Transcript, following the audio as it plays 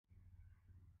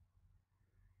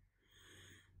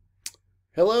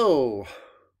Hello,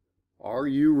 are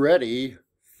you ready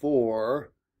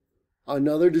for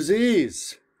another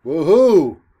disease?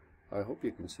 Woohoo! I hope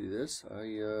you can see this. Let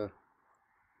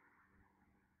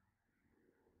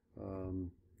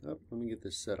me get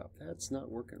this set up. That's not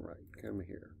working right. Come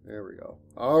here. There we go.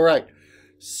 All right.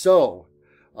 So,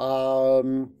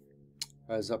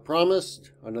 as I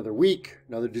promised, another week,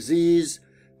 another disease.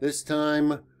 This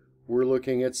time, we're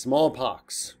looking at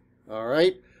smallpox. All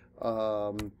right.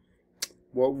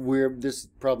 This is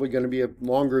probably going to be a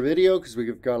longer video because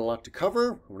we've got a lot to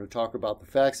cover. I'm going to talk about the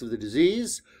facts of the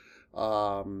disease,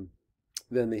 then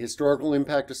the historical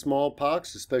impact of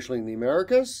smallpox, especially in the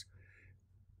Americas.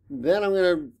 Then I'm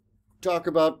going to talk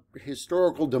about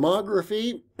historical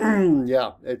demography.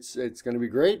 Yeah, it's going to be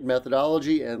great.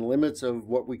 Methodology and limits of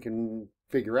what we can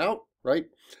figure out, right?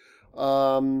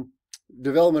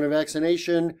 Development of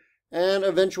vaccination and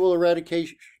eventual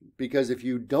eradication. Because if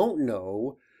you don't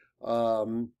know,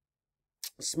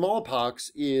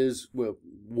 smallpox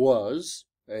was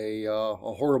a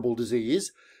horrible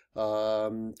disease,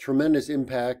 tremendous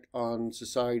impact on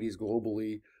societies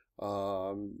globally.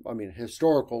 I mean,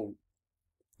 historical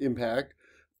impact,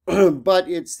 but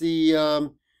it's the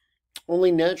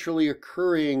only naturally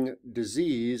occurring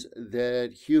disease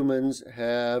that humans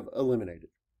have eliminated.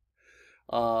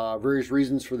 Various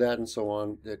reasons for that and so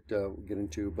on that we'll get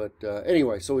into. But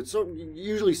anyway, so it's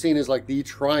usually seen as like the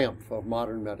triumph of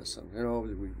modern medicine. You know,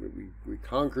 we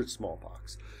conquered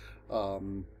smallpox.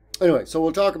 Anyway, so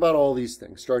we'll talk about all these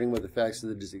things, starting with the facts of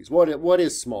the disease. What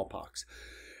is smallpox?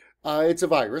 It's a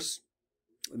virus,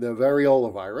 the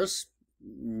variola virus,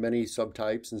 many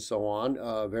subtypes and so on.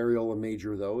 Variola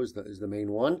major, though, is the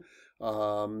main one.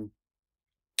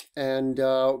 And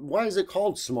why is it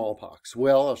called smallpox?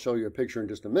 Well, I'll show you a picture in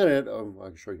just a minute. I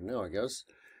can show you now, I guess,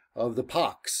 of the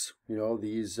pox. You know,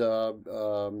 these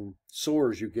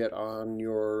sores you get on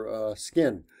your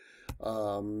skin.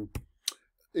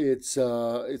 It's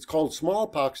called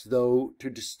smallpox, though, to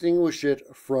distinguish it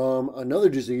from another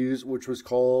disease, which was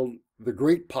called the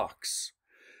Great Pox.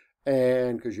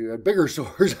 And because you had bigger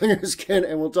sores on your skin,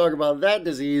 and we'll talk about that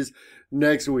disease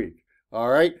next week. All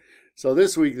right. So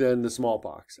this week, then, the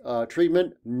smallpox.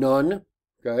 Treatment, none,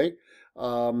 okay?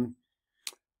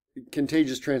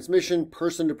 Contagious transmission,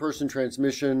 person-to-person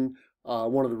transmission.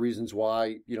 One of the reasons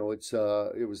why, you know, we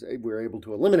were able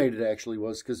to eliminate it, actually,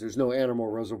 was because there's no animal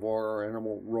reservoir or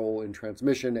animal role in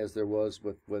transmission, as there was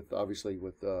obviously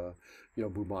with you know,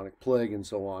 bubonic plague and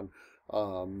so on.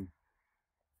 So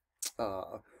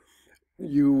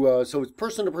it's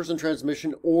person-to-person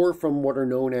transmission, or from what are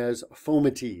known as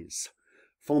fomites.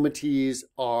 Fomites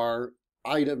are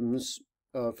items,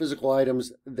 physical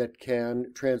items that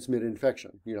can transmit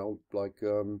infection, you know, like,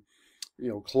 you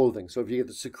know, clothing. So if you get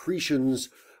the secretions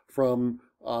from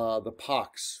the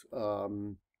pox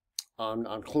on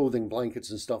clothing, blankets,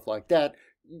 and stuff like that,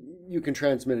 you can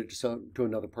transmit it to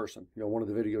another person. You know, one of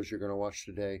the videos you're going to watch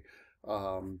today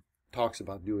talks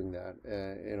about doing that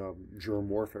in a germ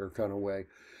warfare kind of way.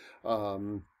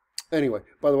 Anyway,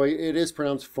 by the way, it is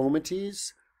pronounced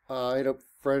fomites. I had a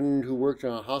friend who worked in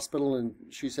a hospital, and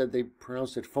she said they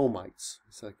pronounced it fomites.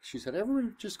 It's like, she said,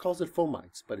 everyone just calls it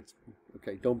fomites, but it's,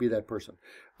 okay, don't be that person.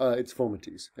 It's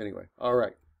fomites. Anyway, all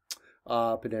right.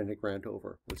 Pedantic rant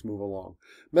over. Let's move along.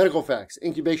 Medical facts.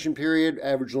 Incubation period,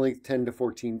 average length 10 to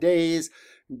 14 days.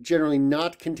 Generally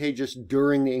not contagious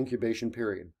during the incubation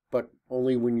period, but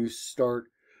only when you start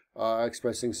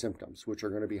expressing symptoms, which are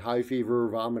going to be high fever,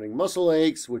 vomiting, muscle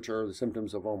aches, which are the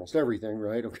symptoms of almost everything,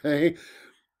 right? Okay.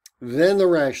 Then the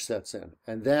rash sets in,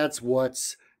 and that's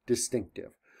what's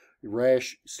distinctive. The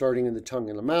rash, starting in the tongue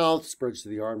and the mouth, spreads to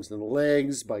the arms and the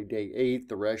legs. By day 8,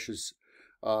 the rashes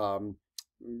develop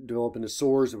into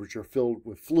sores, which are filled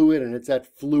with fluid, and it's that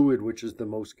fluid which is the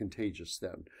most contagious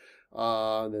then.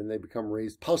 Then they become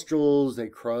raised pustules, they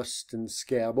crust and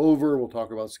scab over. We'll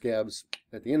talk about scabs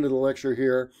at the end of the lecture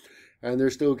here. And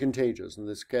they're still contagious, and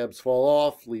the scabs fall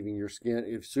off, leaving your skin,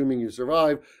 assuming you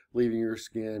survive, leaving your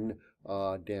skin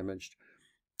damaged.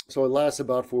 So it lasts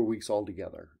about 4 weeks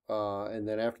altogether. And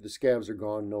then after the scabs are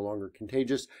gone, no longer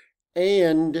contagious,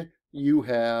 and you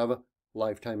have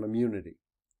lifetime immunity.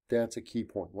 That's a key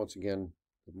point. Once again,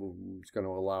 it's going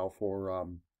to allow for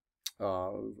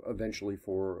eventually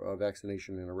for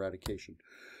vaccination and eradication.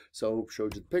 So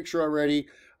showed you the picture already.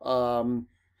 Kind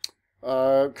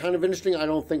of interesting. I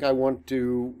don't think I want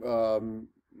to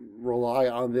rely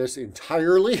on this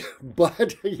entirely,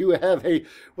 but you have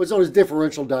what's known as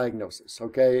differential diagnosis,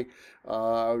 okay?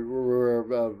 Where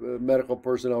medical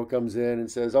personnel comes in and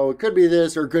says, oh, it could be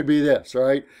this or it could be this,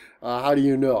 right? How do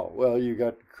you know? Well, you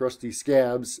got crusty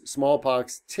scabs.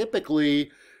 Smallpox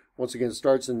typically Once again,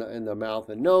 starts in the mouth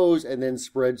and nose and then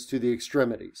spreads to the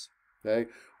extremities. Okay,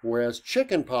 whereas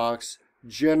chickenpox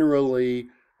generally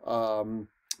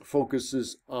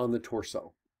focuses on the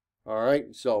torso. All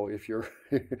right, so if you're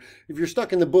if you're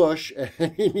stuck in the bush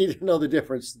and you need to know the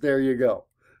difference, there you go.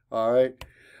 All right,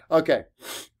 okay,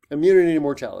 immunity and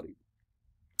mortality.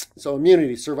 So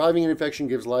immunity, surviving an infection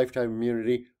gives lifetime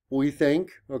immunity, we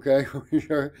think, okay?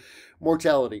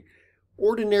 Mortality.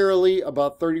 Ordinarily,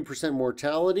 about 30%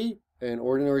 mortality in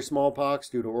ordinary smallpox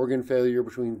due to organ failure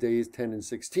between days 10 and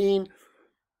 16.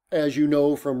 As you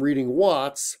know from reading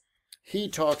Watts, he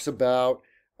talks about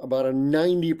a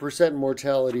 90%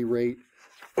 mortality rate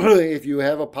if you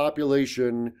have a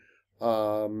population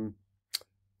that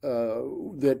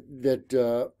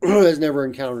has never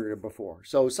encountered it before.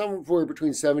 So somewhere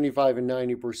between 75 and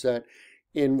 90%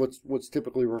 in what's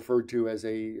typically referred to as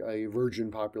a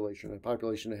virgin population, a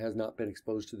population that has not been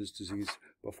exposed to this disease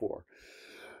before.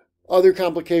 Other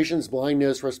complications: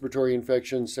 blindness, respiratory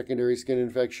infections, secondary skin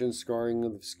infections, scarring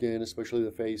of the skin, especially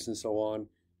the face, and so on.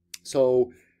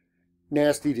 So,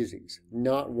 nasty disease,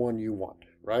 not one you want,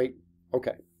 right?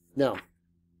 Okay, now,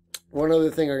 one other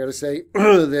thing I got to say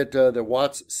that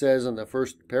Watts says in the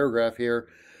first paragraph here,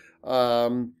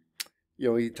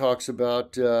 he talks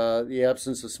about the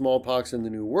absence of smallpox in the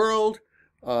New World.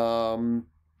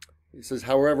 He says,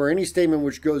 however, any statement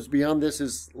which goes beyond this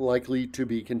is likely to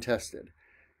be contested.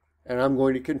 And I'm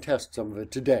going to contest some of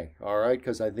it today, all right?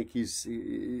 Because I think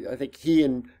he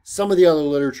and some of the other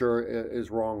literature is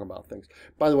wrong about things.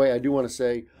 By the way, I do want to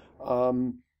say,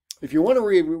 if you want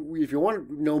to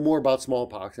know more about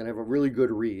smallpox and have a really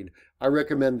good read, I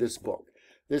recommend this book.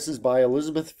 This is by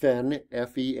Elizabeth Fenn,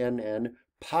 F-E-N-N,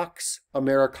 Pax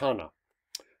Americana,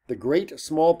 The Great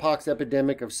Smallpox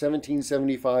Epidemic of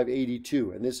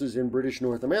 1775-82. And this is in British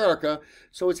North America,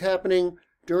 so it's happening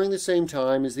during the same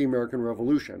time as the American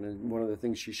Revolution. And one of the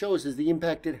things she shows is the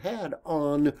impact it had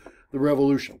on the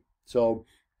Revolution. So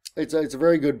it's a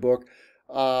very good book.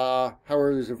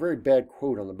 However, there's a very bad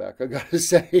quote on the back, I gotta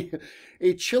say.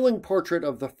 A chilling portrait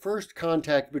of the first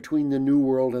contact between the New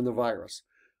World and the virus.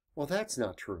 Well, that's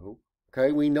not true.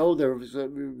 Okay, we know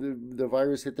the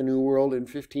virus hit the New World in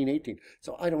 1518.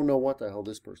 So I don't know what the hell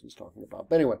this person's talking about.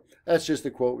 But anyway, that's just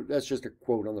a quote. That's just a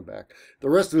quote on the back. The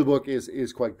rest of the book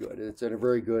is quite good. It's a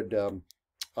very good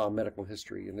medical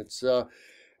history, and it's a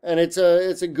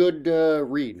good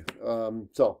read.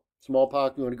 So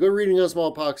smallpox. You want a good reading on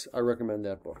smallpox? I recommend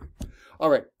that book. All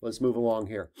right, let's move along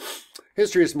here.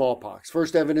 History of smallpox.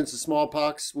 First evidence of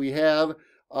smallpox we have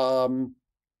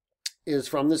is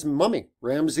from this mummy,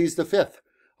 Ramses V,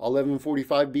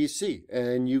 1145 BC.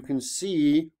 And you can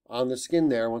see on the skin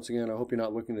there, once again, I hope you're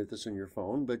not looking at this on your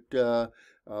phone, but blow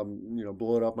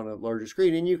it up on a larger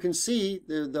screen, and you can see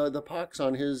the pox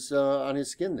on his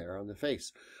skin there, on the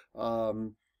face.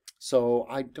 So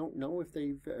I don't know if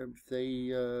they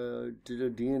did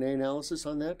a DNA analysis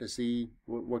on that to see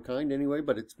what kind anyway,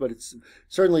 but it's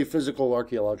certainly physical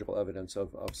archaeological evidence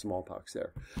of smallpox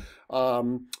there.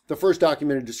 The first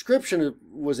documented description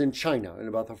was in China in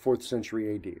about the 4th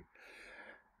century AD.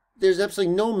 There's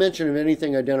absolutely no mention of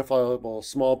anything identifiable as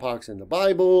smallpox in the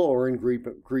Bible or in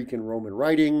Greek and Roman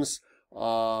writings.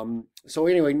 So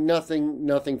anyway,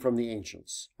 nothing from the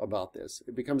ancients about this.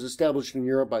 It becomes established in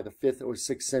Europe by the 5th or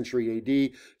 6th century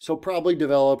AD, so probably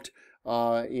developed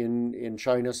in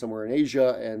China, somewhere in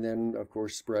Asia, and then, of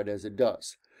course, spread as it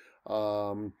does.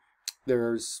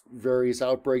 There's various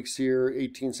outbreaks here.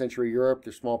 18th century Europe,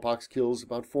 the smallpox kills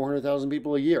about 400,000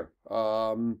 people a year.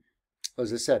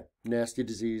 As I said, nasty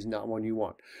disease, not one you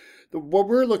want. What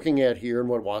we're looking at here, and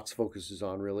what Watts focuses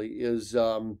on really, is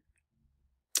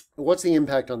what's the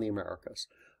impact on the Americas?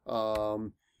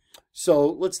 So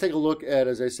let's take a look at,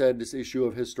 as I said, this issue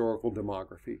of historical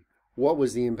demography. What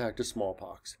was the impact of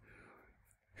smallpox?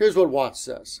 Here's what Watts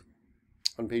says.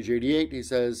 On page 88, he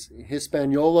says,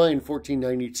 Hispaniola in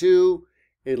 1492,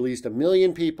 at least 1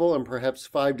 million people and perhaps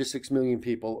 5 to 6 million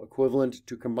people, equivalent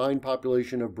to combined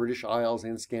population of British Isles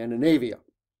and Scandinavia.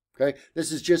 Okay,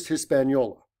 this is just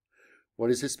Hispaniola.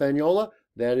 What is Hispaniola?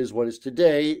 That is what is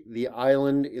today the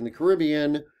island in the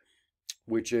Caribbean,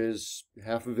 which is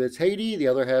half of it's Haiti, the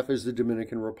other half is the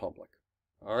Dominican Republic.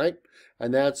 All right,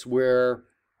 and that's where,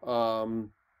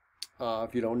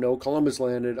 if you don't know, Columbus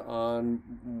landed on,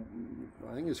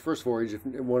 I think his first voyage,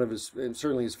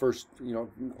 certainly his first,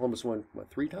 Columbus went, what,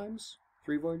 3 times?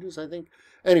 3 voyages, I think.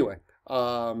 Anyway,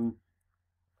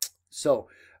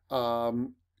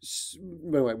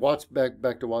 anyway, Watts,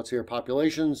 back to Watts here.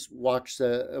 Populations. Watts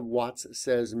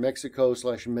says Mexico /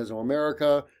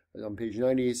 Mesoamerica. On page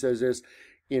 90, he says this.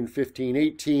 In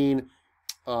 1518,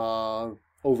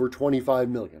 over 25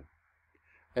 million.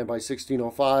 and by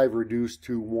 1605 reduced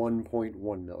to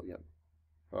 1.1 million.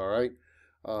 All right.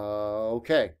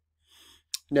 Okay.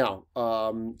 Now,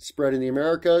 spread in the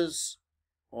Americas.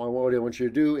 What I want you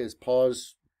to do is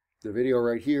pause the video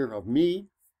right here of me,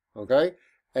 okay,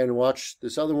 and watch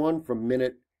this other one from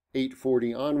minute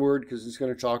 8:40 onward, because it's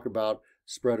going to talk about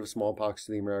spread of smallpox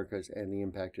to the Americas and the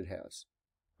impact it has.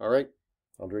 All right.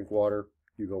 I'll drink water.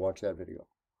 You go watch that video.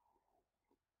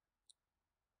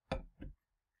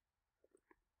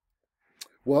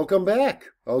 Welcome back.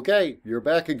 Okay, you're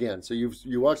back again. So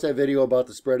you watched that video about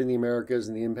the spread in the Americas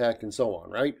and the impact and so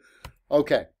on, right?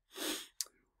 Okay.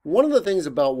 One of the things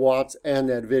about Watts and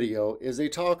that video is they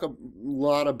talk a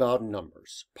lot about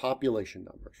numbers, population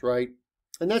numbers, right?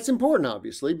 And that's important,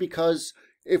 obviously, because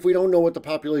if we don't know what the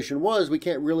population was, we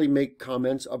can't really make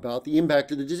comments about the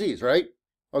impact of the disease, right?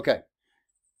 Okay.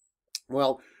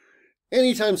 Well,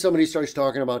 anytime somebody starts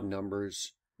talking about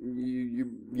numbers,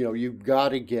 you've got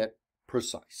to get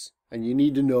precise. And you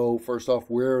need to know, first off,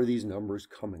 where are these numbers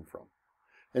coming from?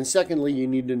 And secondly, you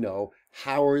need to know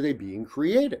how are they being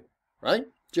created, right?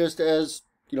 Just as,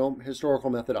 historical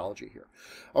methodology here.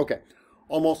 Okay,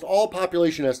 almost all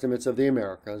population estimates of the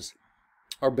Americas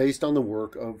are based on the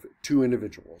work of two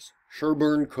individuals,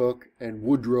 Sherburne Cook and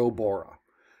Woodrow Borah.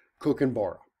 Cook and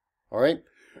Borah, all right?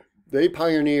 They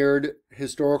pioneered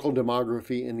historical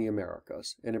demography in the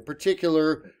Americas, and in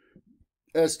particular,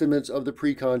 estimates of the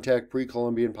pre-contact,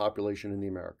 pre-Columbian population in the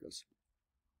Americas.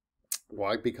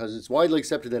 Why? Because it's widely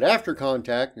accepted that after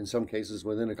contact, in some cases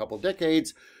within a couple of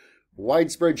decades,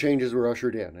 widespread changes were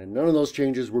ushered in, and none of those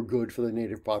changes were good for the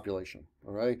native population,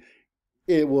 all right?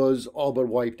 It was all but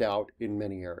wiped out in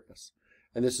many areas.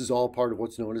 And this is all part of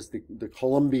what's known as the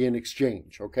Columbian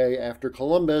exchange, okay? After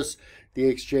Columbus, the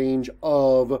exchange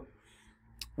of,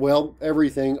 well,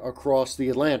 everything across the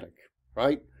Atlantic,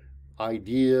 right?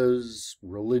 Ideas,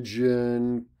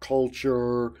 religion,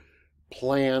 culture,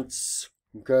 plants,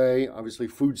 okay? Obviously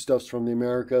foodstuffs from the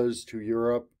Americas to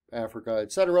Europe, Africa,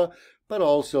 etc., but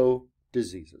also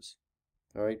diseases,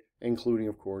 all right? Including,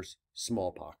 of course,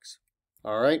 smallpox,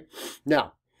 all right?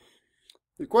 Now,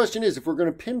 the question is, if we're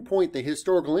going to pinpoint the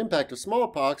historical impact of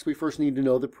smallpox, we first need to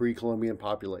know the pre-Columbian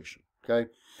population, okay?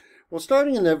 Well,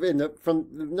 starting from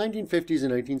the 1950s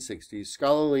and 1960s,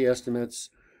 scholarly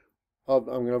estimates I'm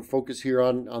going to focus here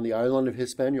on the island of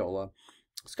Hispaniola.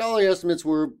 Scholarly estimates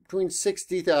were between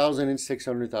 60,000 and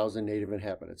 600,000 native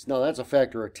inhabitants. Now, that's a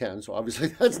factor of 10, so obviously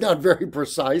that's not very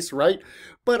precise, right?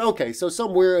 But okay, so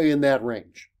somewhere in that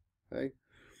range. Okay?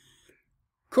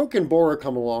 Cook and Borah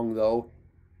come along, though,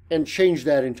 and change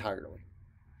that entirely.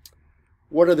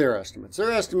 What are their estimates?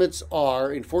 Their estimates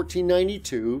are in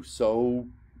 1492, so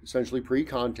essentially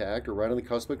pre-contact or right on the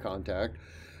cusp of contact,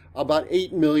 about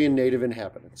 8 million native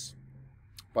inhabitants.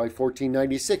 By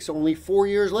 1496, only 4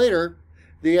 years later,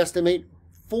 they estimate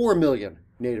 4 million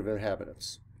native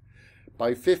inhabitants. By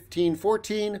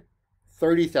 1514,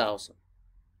 30,000.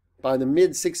 By the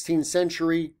mid-16th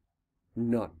century,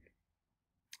 none.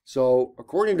 So,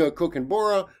 according to Cook and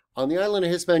Borah, on the island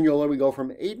of Hispaniola, we go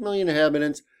from 8 million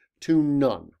inhabitants to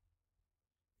none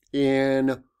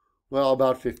in, well,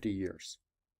 about 50 years.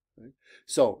 Okay?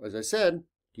 So, as I said,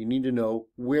 you need to know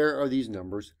where are these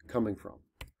numbers coming from.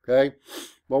 Okay?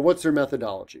 Well, what's their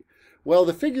methodology? Well,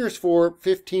 the figures for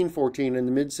 1514 in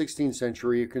the mid-16th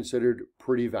century are considered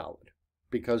pretty valid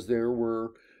because there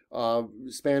were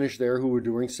Spanish there who were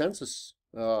doing census.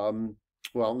 Well,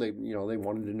 they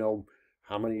wanted to know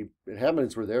how many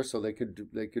inhabitants were there so they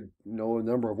could know a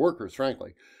number of workers,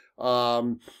 frankly.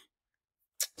 So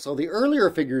the earlier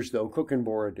figures, though, Cook and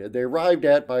Borah did, they arrived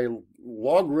at by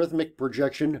logarithmic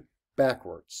projection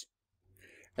backwards,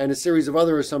 and a series of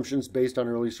other assumptions based on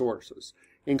early sources,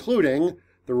 including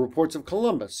the reports of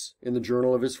Columbus in the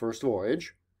journal of his first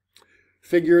voyage,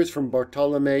 figures from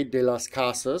Bartolomé de las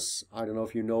Casas. I don't know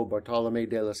if you know Bartolomé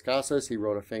de las Casas. He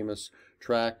wrote a famous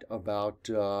tract about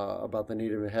the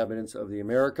native inhabitants of the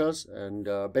Americas and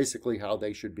basically how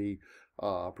they should be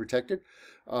protected.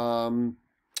 And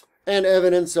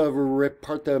evidence of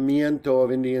repartimiento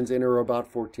of Indians in or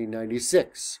about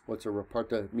 1496. What's a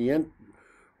repartimiento?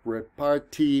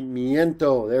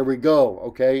 Repartimiento. There we go.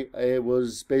 Okay. It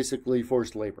was basically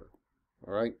forced labor.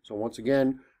 All right. So once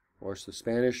again, of course, the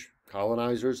Spanish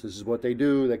colonizers, this is what they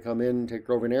do. They come in, take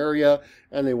over an area,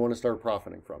 and they want to start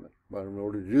profiting from it. But in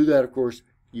order to do that, of course,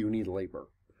 you need labor.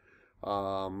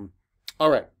 All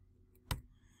right.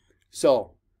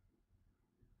 So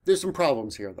there's some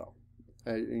problems here, though.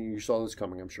 You saw this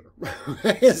coming, I'm sure.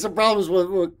 Some problems with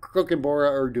what Cook and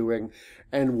Borah are doing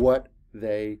and what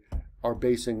they are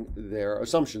basing their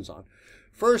assumptions on.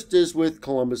 First is with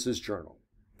Columbus's journal,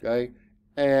 okay?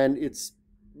 And it's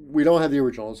we don't have the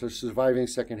original. It's a surviving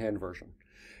secondhand version.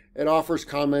 It offers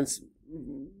comments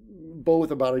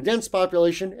both about a dense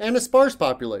population and a sparse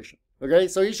population. Okay,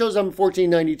 so he shows up in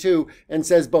 1492 and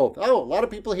says both. Oh, a lot of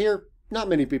people here, not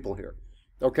many people here.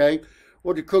 Okay,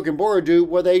 what did Cook and Bora do?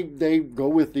 Well, they go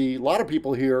with the "lot of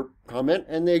people here" comment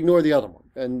and they ignore the other one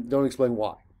and don't explain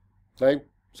why. Okay,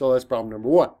 so that's problem number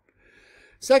one.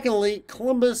 Secondly,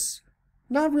 Columbus,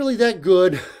 not really that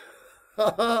good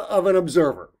of an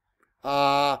observer.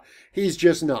 He's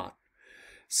just not.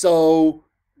 So,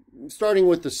 starting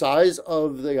with the size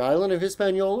of the island of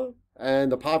Hispaniola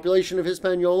and the population of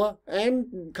Hispaniola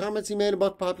and comments he made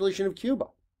about the population of Cuba.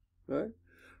 Right?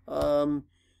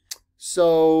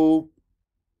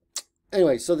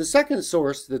 Anyway, so the second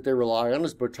source that they rely on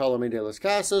is Bartolome de las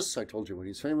Casas. I told you what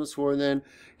he's famous for then.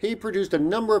 He produced a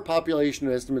number of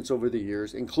population estimates over the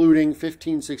years, including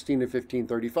 1516 to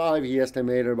 1535. He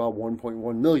estimated about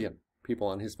 1.1 million people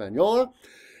on Hispaniola.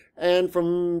 And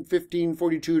from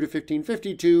 1542 to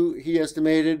 1552, he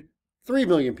estimated 3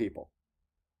 million people.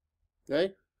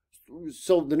 Okay?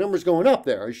 So the number's going up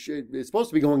there. It's supposed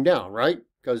to be going down, right?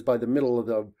 Because by the middle of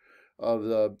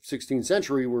the 16th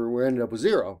century, we're ended up with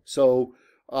 0. So,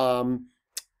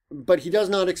 but he does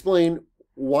not explain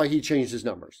why he changed his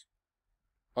numbers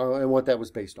and what that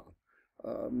was based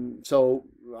on. So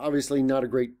obviously not a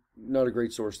great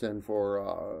source then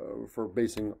for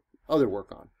basing other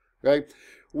work on. Okay,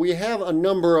 we have a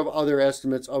number of other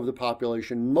estimates of the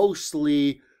population,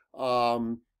 mostly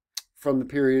from the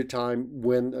period of time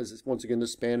when, once again, the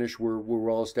Spanish were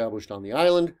well established on the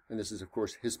island, and this is of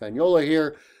course Hispaniola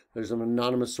here. There's an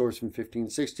anonymous source from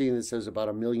 1516 that says about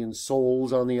 1 million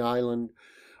souls on the island.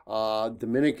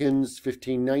 Dominicans,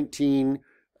 1519,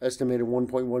 estimated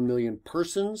 1.1 million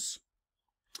persons.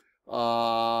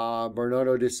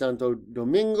 Bernardo de Santo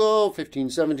Domingo,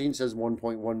 1517, says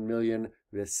 1.1 million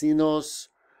vecinos.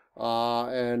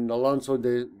 And Alonso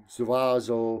de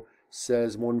Zuvazo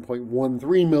says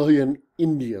 1.13 million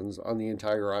Indians on the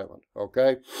entire island.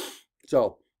 Okay?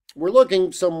 So, we're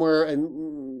looking somewhere,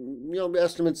 and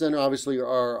estimates then obviously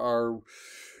are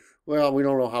well, we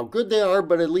don't know how good they are,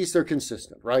 but at least they're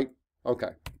consistent, right?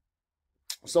 Okay.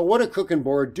 So what do Cook and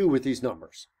Bora do with these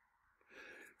numbers?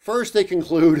 First, they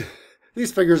conclude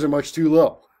these figures are much too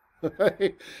low.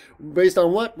 Based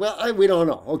on what? Well, we don't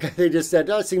know. Okay, they just said,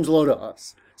 it seems low to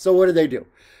us. So what did they do?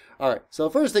 All right, so the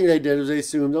first thing they did is they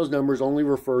assumed those numbers only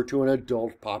refer to an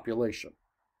adult population.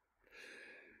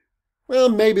 Well,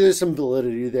 maybe there's some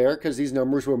validity there because these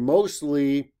numbers were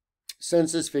mostly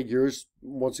census figures,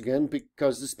 once again,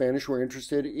 because the Spanish were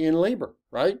interested in labor,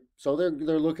 right? So they're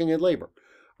looking at labor,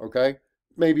 okay?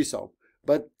 Maybe so.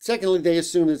 But secondly, they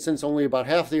assumed that since only about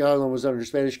half the island was under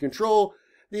Spanish control,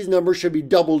 these numbers should be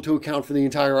doubled to account for the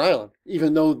entire island,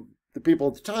 even though the people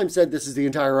at the time said this is the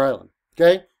entire island,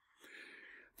 okay?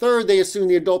 Third, they assumed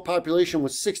the adult population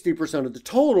was 60% of the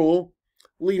total,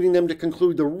 leading them to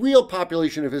conclude the real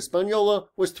population of Hispaniola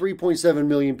was 3.7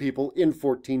 million people in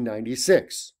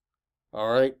 1496. All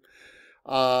right.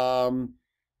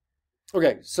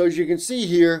 Okay, so as you can see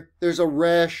here, there's a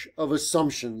rash of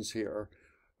assumptions here,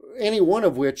 any one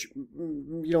of which,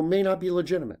 may not be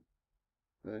legitimate.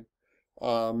 Okay.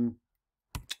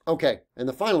 Okay, and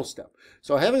the final step.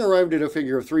 So having arrived at a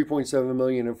figure of 3.7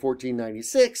 million in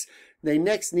 1496, they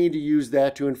next need to use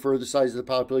that to infer the size of the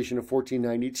population of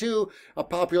 1492, a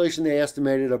population they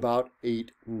estimated about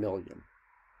 8 million.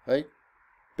 Okay?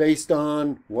 Based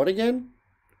on what again?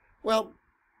 Well,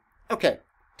 okay,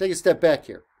 take a step back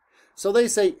here. So they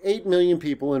say 8 million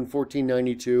people in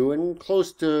 1492 and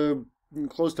close to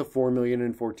 4 million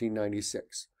in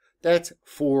 1496. That's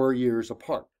 4 years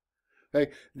apart.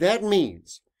 Okay? That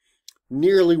means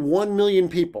nearly 1 million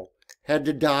people had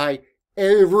to die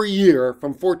every year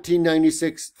from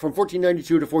 1492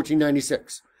 to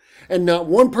 1496. And not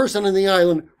one person on the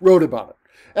island wrote about it.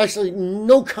 Actually,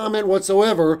 no comment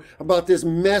whatsoever about this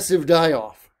massive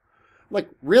die-off. Like,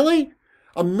 really?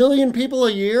 1 million people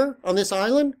a year on this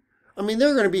island? I mean, there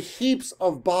are going to be heaps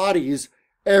of bodies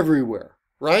everywhere,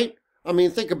 right? I mean,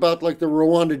 think about like the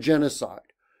Rwanda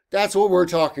genocide. That's what we're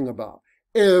talking about.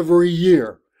 Every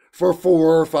year for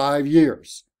 4 or 5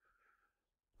 years.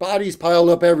 Bodies piled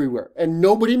up everywhere. And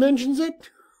nobody mentions it?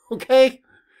 Okay?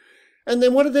 And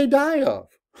then what did they die of?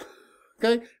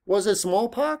 Okay? Was it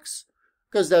smallpox?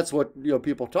 Because that's what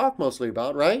people talk mostly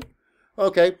about, right?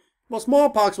 Okay. Well,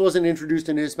 smallpox wasn't introduced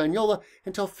in Hispaniola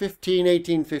until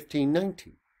 1518,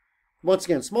 1519. Once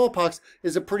again, smallpox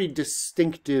is a pretty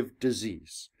distinctive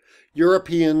disease.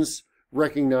 Europeans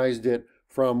recognized it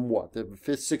from what? The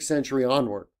 5th, 6th century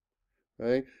onward.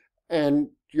 Okay?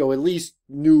 And at least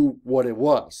knew what it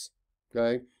was.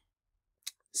 Okay?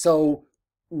 So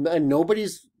and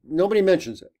nobody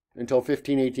mentions it until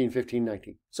 1518,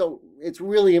 1519. So it's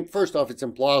really, first off, it's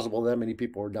implausible that many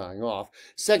people are dying off.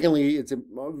 Secondly, it's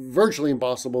virtually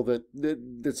impossible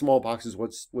that smallpox is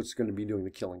what's going to be doing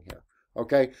the killing here.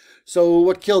 Okay, so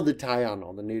what killed the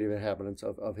Taino, the native inhabitants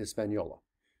of Hispaniola?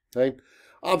 Okay,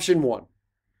 option 1.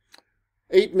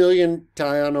 8 million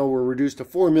Taino were reduced to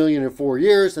 4 million in 4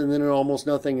 years, and then almost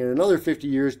nothing in another 50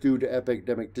 years due to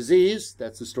epidemic disease.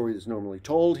 That's the story that's normally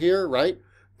told here, right?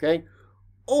 Okay.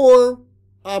 Or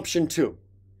option 2.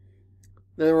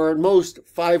 There were at most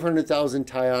 500,000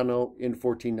 Taino in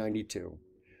 1492.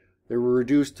 They were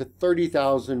reduced to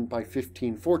 30,000 by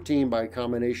 1514 by a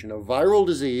combination of viral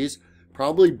disease,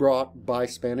 probably brought by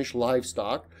Spanish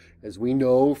livestock, as we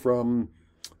know from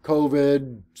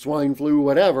COVID, swine flu,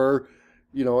 whatever.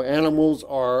 You know, animals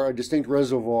are a distinct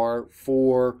reservoir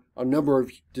for a number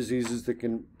of diseases that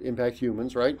can impact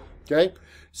humans, right? Okay,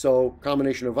 so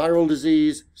combination of viral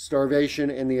disease,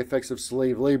 starvation, and the effects of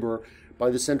slave labor by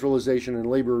the centralization and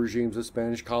labor regimes of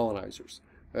Spanish colonizers.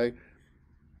 Okay,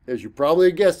 as you probably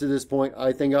guessed at this point,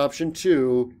 I think option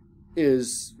 2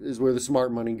 is where the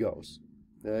smart money goes.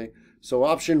 Okay, so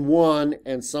option 1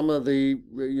 and some of the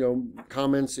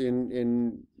comments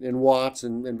in Watts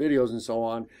and videos and so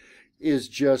on is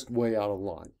just way out of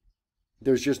line.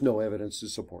 There's just no evidence to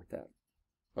support that.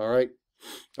 All right?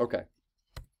 Okay.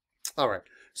 All right.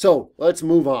 So let's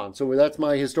move on. So that's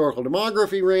my historical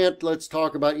demography rant. Let's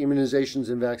talk about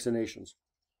immunizations and vaccinations.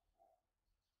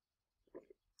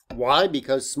 Why?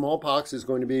 Because smallpox is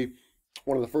going to be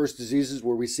one of the first diseases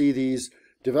where we see these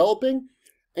developing,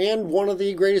 and one of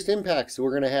the greatest impacts we're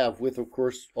going to have with, of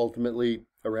course, ultimately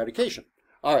eradication.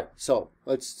 All right. So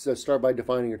let's start by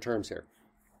defining our terms here.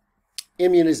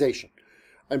 Immunization.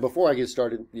 And before I get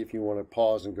started, if you want to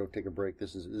pause and go take a break,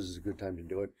 this is a good time to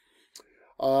do it.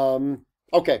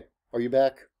 Okay, are you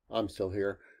back? I'm still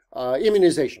here.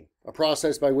 Immunization, a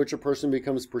process by which a person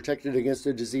becomes protected against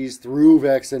a disease through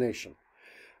vaccination.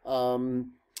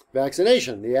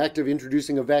 Vaccination, the act of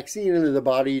introducing a vaccine into the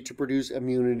body to produce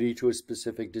immunity to a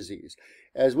specific disease.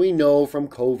 As we know from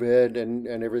COVID and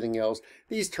everything else,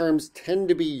 these terms tend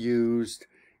to be used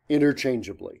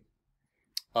interchangeably.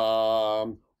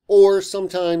 Or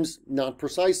sometimes not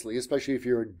precisely, especially if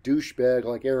you're a douchebag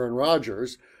like Aaron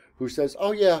Rodgers, who says,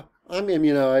 oh yeah, I'm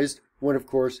immunized, when of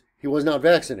course he was not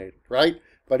vaccinated, right?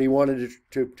 But he wanted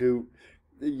to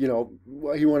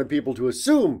he wanted people to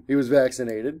assume he was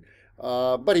vaccinated,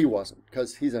 but he wasn't,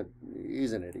 because he's an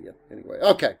idiot anyway.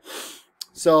 Okay,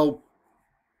 so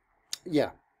yeah,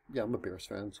 I'm a Bears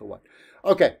fan, so what?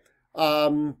 Okay,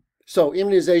 so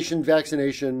immunization,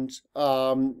 vaccinations,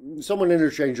 somewhat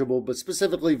interchangeable, but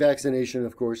specifically vaccination,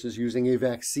 of course, is using a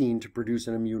vaccine to produce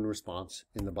an immune response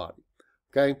in the body.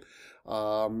 Okay,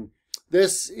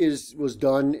 this was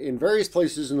done in various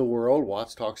places in the world.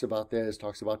 Watts talks about this,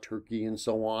 talks about Turkey and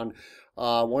so on.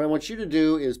 What I want you to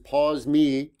do is pause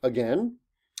me again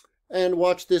and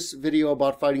watch this video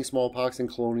about fighting smallpox in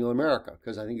colonial America,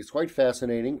 because I think it's quite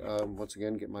fascinating. Once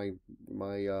again, get my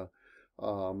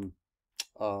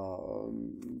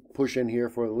push in here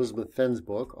for Elizabeth Fenn's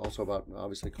book, also about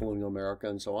obviously colonial America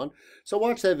and so on. So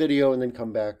watch that video and then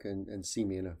come back and see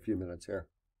me in a few minutes here.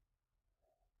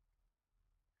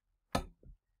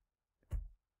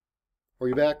 Are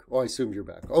you back? Oh, I assumed you're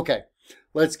back. Okay,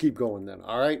 let's keep going then.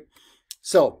 All right.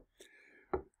 So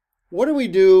what did we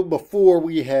do before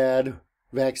we had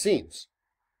vaccines?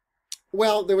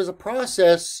 Well, there was a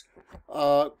process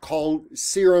called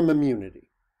serum immunity.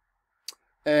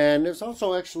 And there's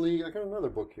also actually, I got another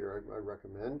book here I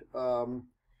recommend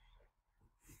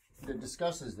that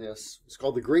discusses this. It's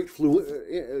called The Great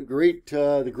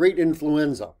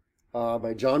Influenza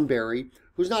by John Barry,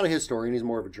 who's not a historian. He's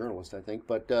more of a journalist, I think.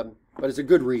 But it's a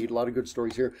good read. A lot of good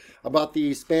stories here about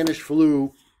the Spanish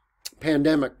flu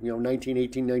pandemic.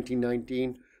 1918,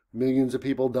 1919. Millions of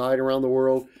people died around the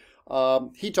world.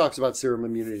 He talks about serum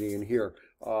immunity in here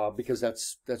because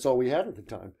that's all we had at the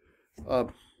time.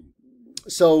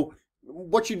 So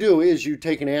what you do is you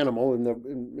take an animal,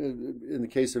 in the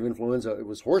case of influenza, it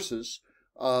was horses,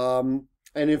 and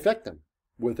infect them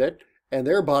with it, and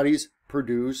their bodies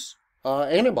produce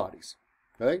antibodies,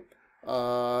 okay?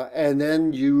 And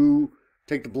then you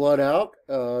take the blood out,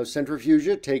 centrifuge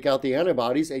it, take out the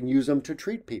antibodies, and use them to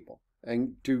treat people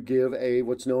and to give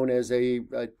what's known as a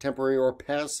temporary or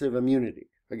passive immunity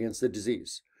against the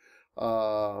disease.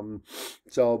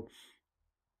 So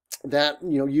that,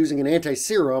 using an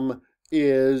anti-serum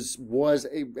was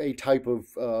a type of,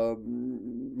 well,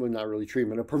 not really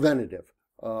treatment, a preventative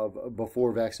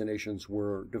before vaccinations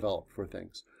were developed for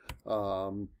things.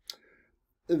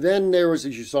 Then there was,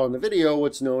 as you saw in the video,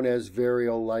 what's known as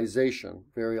variolization.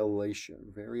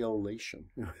 Variolation.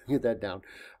 Get that down.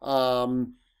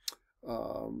 And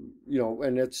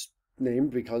it's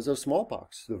named because of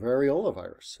smallpox, the variola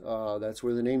virus. That's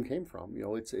where the name came from.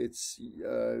 It's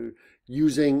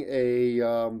using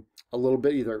a little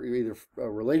bit either a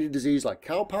related disease like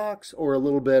cowpox or a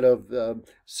little bit of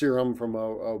serum from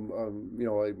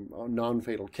a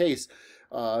non-fatal case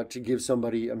to give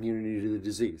somebody immunity to the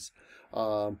disease.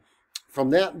 From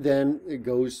that, then it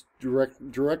goes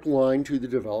direct line to the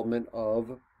development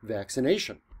of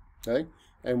vaccination. Okay,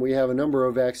 and we have a number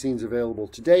of vaccines available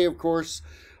today, of course.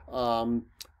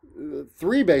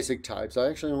 Three basic types.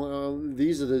 Actually,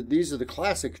 these are the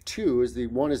classic two.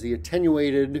 One is the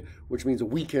attenuated, which means a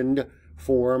weakened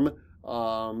form,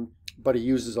 but it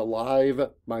uses a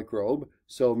live microbe.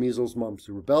 So measles, mumps,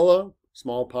 rubella,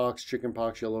 smallpox,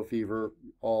 chickenpox, yellow fever,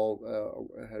 all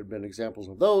have been examples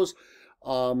of those.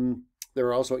 There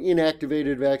are also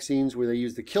inactivated vaccines where they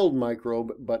use the killed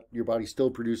microbe, but your body still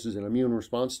produces an immune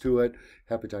response to it.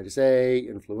 Hepatitis A,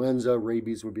 influenza,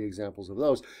 rabies would be examples of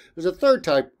those. There's a third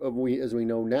type of, as we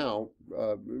know now,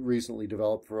 recently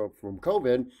developed from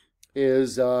COVID,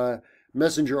 is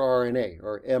messenger RNA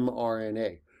or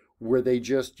mRNA, where they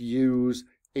just use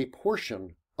a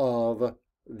portion of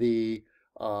the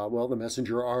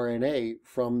messenger RNA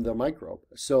from the microbe.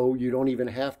 So you don't even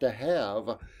have to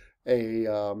have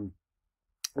a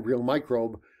real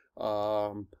microbe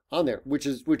on there, which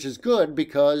is good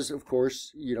because, of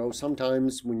course,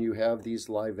 sometimes when you have these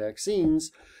live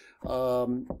vaccines,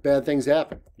 bad things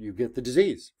happen. You get the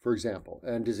disease, for example,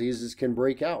 and diseases can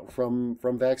break out from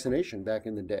vaccination back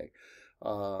in the day.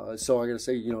 So I got to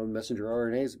say, messenger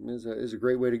RNA is a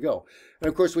great way to go. And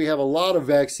of course, we have a lot of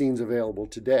vaccines available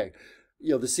today.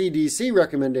 The CDC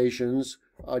recommendations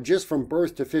just from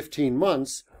birth to 15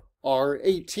 months are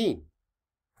 18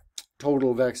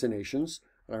 total vaccinations.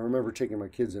 I remember taking my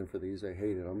kids in for these. I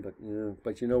hated them,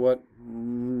 but you know what?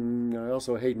 I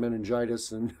also hate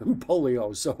meningitis and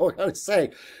polio. So I gotta say,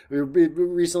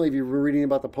 recently, if you were reading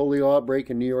about the polio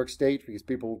outbreak in New York State because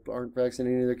people aren't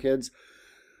vaccinating their kids,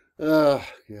 God.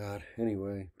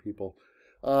 Anyway, people.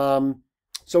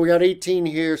 So we got 18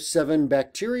 here, 7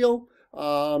 bacterial,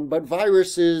 but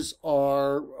viruses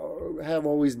have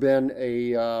always been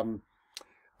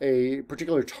a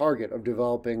particular target of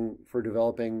developing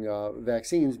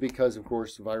vaccines because, of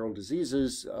course, viral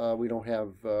diseases we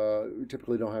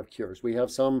typically don't have cures. We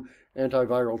have some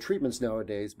antiviral treatments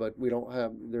nowadays, but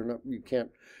you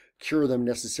can't cure them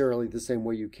necessarily the same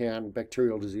way you can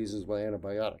bacterial diseases with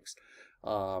antibiotics.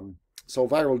 So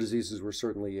viral diseases were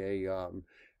certainly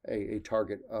a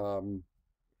target.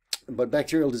 But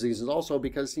bacterial diseases also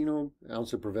because, an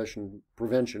ounce of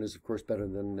prevention is, of course, better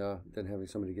than having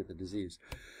somebody get the disease.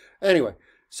 Anyway,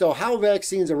 so how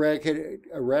vaccines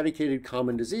eradicated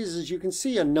common diseases, you can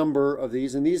see a number of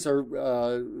these, and these are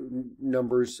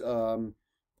numbers from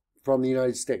the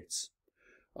United States.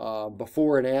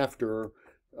 Before and after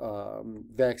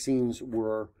vaccines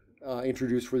were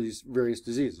introduced for these various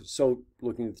diseases. So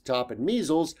looking at the top at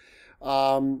measles,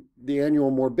 the annual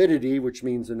morbidity, which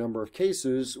means the number of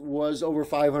cases, was over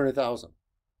 500,000.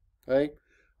 Okay,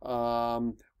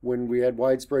 when we had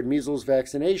widespread measles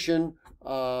vaccination,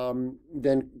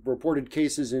 then reported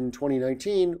cases in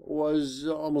 2019 was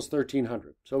almost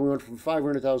 1,300. So we went from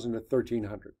 500,000 to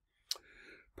 1,300.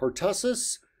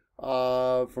 Pertussis,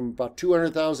 from about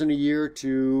 200,000 a year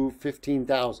to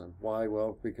 15,000. Why?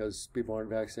 Well, because people aren't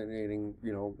vaccinating,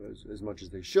 as much as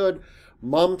they should.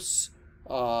 Mumps.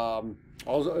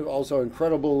 Also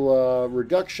incredible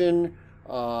reduction.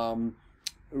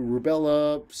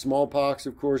 Rubella, smallpox,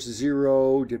 of course,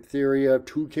 0. Diphtheria,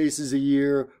 2 cases a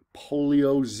year.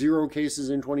 Polio, 0 cases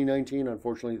in 2019.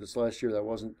 Unfortunately, this last year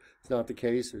it's not the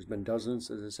case. There's been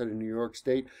dozens, as I said, in New York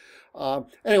State.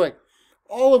 Anyway,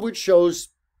 all of which shows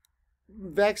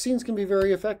vaccines can be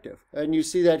very effective, and you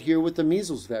see that here with the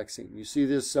measles vaccine. You see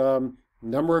this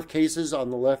number of cases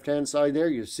on the left-hand side there.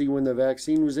 You see when the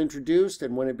vaccine was introduced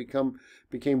and when it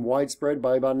became widespread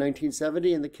by about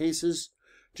 1970, and the cases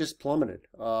just plummeted.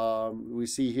 We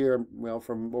see here,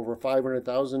 from over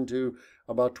 500,000 to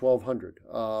about 1,200.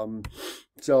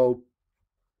 So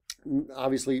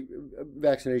obviously,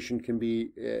 vaccination can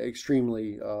be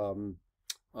extremely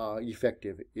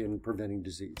effective in preventing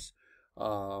disease.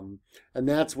 And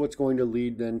that's what's going to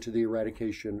lead then to the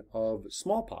eradication of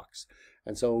smallpox.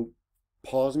 And so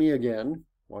pause me again,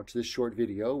 watch this short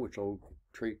video, which will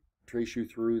trace you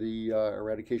through the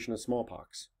eradication of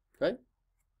smallpox. Okay?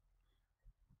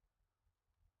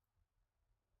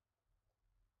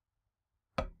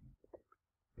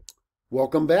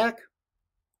 Welcome back.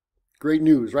 Great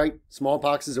news, right?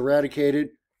 Smallpox is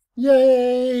eradicated.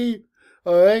 Yay!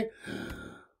 All right.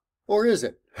 Or is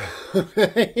it?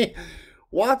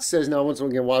 Watts says, now once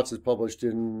again, Watts is published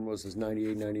in, what's this,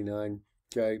 98, 99.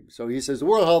 Okay, so he says the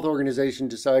World Health Organization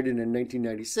decided in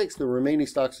 1996 the remaining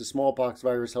stocks of smallpox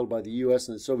virus held by the U.S.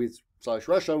 and the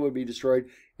Soviets/Russia would be destroyed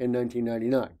in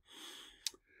 1999.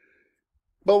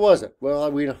 But was it?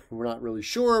 Well, we're not really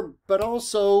sure, but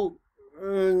also,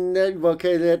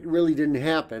 that really didn't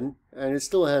happen, and it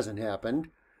still hasn't happened.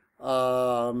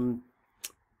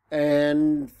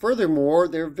 And furthermore,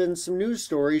 there have been some news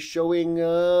stories showing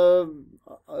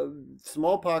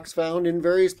smallpox found in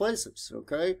various places,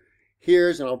 okay?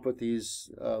 Here's, and I'll put these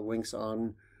links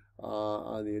on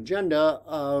the agenda.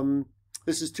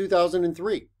 This is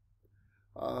 2003.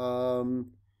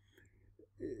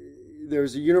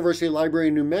 There's a university library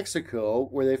in New Mexico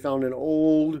where they found an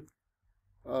old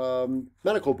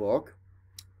medical book,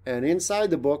 and inside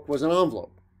the book was an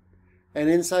envelope. And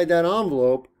inside that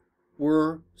envelope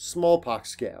were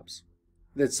smallpox scabs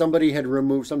that somebody had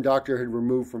removed, some doctor had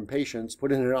removed from patients,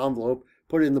 put in an envelope,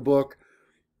 put it in the book,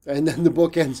 and then the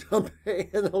book ends up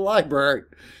in the library.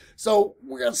 So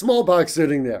we got smallpox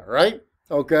sitting there, right?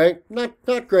 Okay, not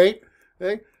great,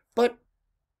 okay? But,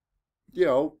 you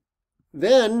know,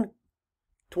 then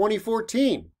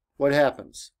 2014, what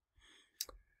happens?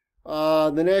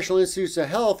 The National Institutes of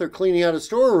Health are cleaning out a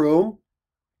storeroom,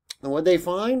 and what they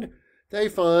find? They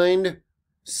find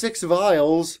 6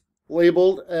 vials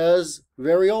labeled as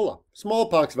variola,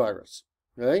 smallpox virus,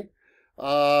 right?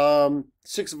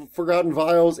 6 forgotten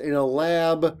vials in a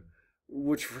lab,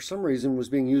 which for some reason was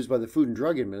being used by the Food and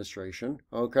Drug Administration,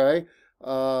 okay?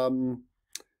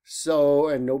 So,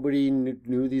 and nobody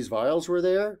knew these vials were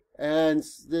there, and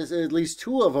there's at least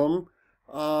 2 of them,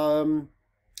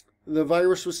 the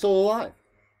virus was still alive.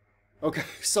 Okay,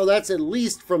 so that's at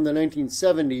least from the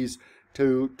 1970s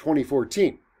to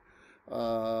 2014.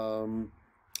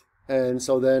 And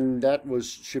so then that was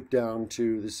shipped down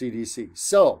to the CDC.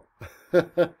 So,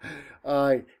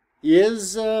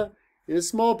 is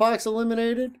smallpox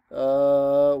eliminated?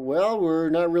 Well, we're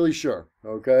not really sure,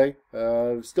 okay?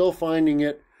 Still finding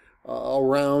it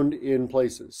around in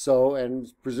places. So,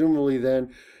 and presumably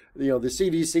then, you know, the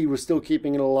CDC was still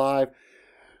keeping it alive.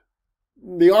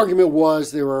 The argument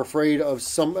was they were afraid of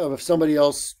somebody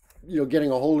else, you know, getting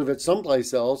a hold of it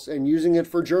someplace else and using it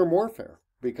for germ warfare.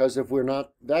 Because if we're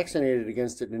not vaccinated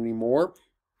against it anymore,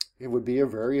 it would be a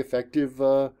very effective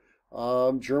germ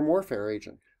warfare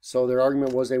agent. So their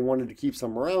argument was they wanted to keep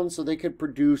some around so they could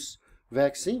produce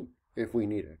vaccine if we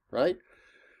need it, right?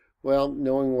 Well,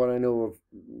 knowing what I know of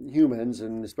humans,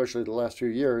 and especially the last few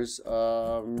years,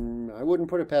 I wouldn't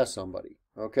put it past somebody,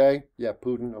 okay? Yeah,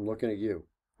 Putin, I'm looking at you,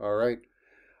 all right?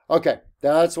 Okay,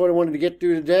 that's what I wanted to get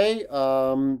to today.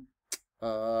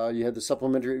 You had the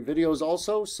supplementary videos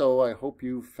also, so I hope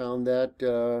you found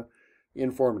that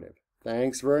informative.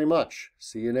 Thanks very much.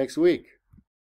 See you next week.